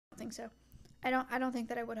think so. I don't think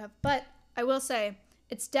that I would have. But I will say,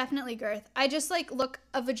 it's definitely girth. I just like, look,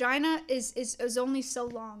 a vagina is only so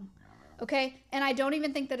long. Okay? And I don't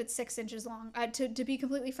even think that it's 6 inches long. To be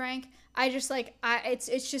completely frank, I just like,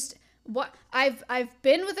 it's just, what I've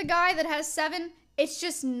been with a guy that has 7. It's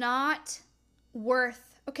just not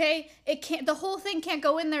worth, okay? It can't, the whole thing can't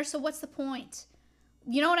go in there, so what's the point?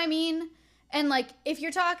 You know what I mean? And like, if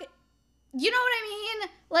you're talking, you know what I mean?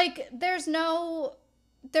 Like, there's no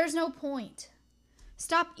point.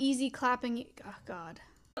 Stop easy clapping. Oh God.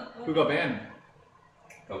 Who got banned?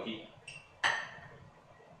 Poki.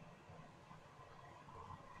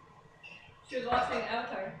 She was watching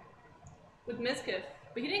Avatar with Mizkif,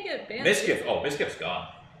 but he didn't get banned. Mizkif. Oh, Mizkif's gone.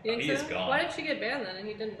 You think He so? is gone. Why did she get banned then? And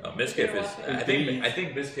he didn't. Mizkif is. I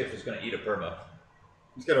think Mizkif is going to eat a perma.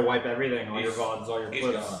 He's gonna wipe everything, all your VODs, all your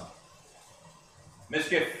clips. Gone.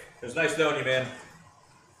 Mizkif, it was nice knowing you, man.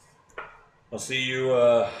 I'll see you.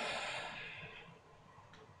 I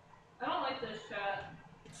don't like this chat.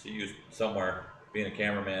 See you somewhere, being a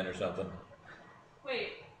cameraman or something. Wait,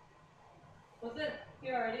 was it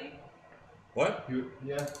here already? What?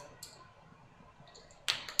 Yeah.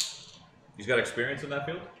 He's got experience in that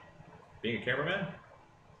field? Being a cameraman?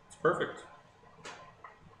 It's perfect.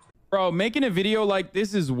 Bro, making a video like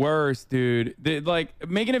this is worse, dude. Like,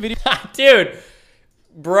 making a video... Dude,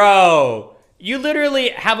 bro, you literally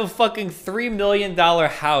have a fucking $3 million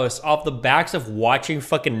house off the backs of watching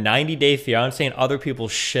fucking 90 Day Fiancé and other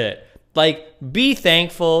people's shit. Like, be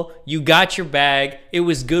thankful. You got your bag. It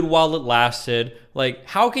was good while it lasted. Like,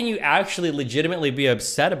 how can you actually legitimately be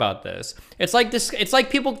upset about this? It's like this. It's like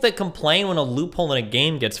people that complain when a loophole in a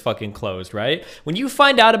game gets fucking closed, right? When you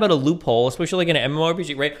find out about a loophole, especially like in an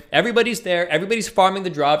MMORPG, right? Everybody's there. Everybody's farming the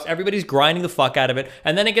drops. Everybody's grinding the fuck out of it.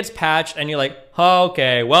 And then it gets patched and you're like, oh,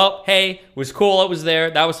 okay, well, hey, it was cool. It was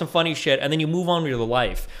there. That was some funny shit. And then you move on with your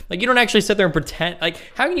life. Like, you don't actually sit there and pretend. Like,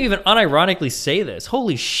 how can you even unironically say this?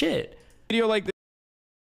 Holy shit. Video like this.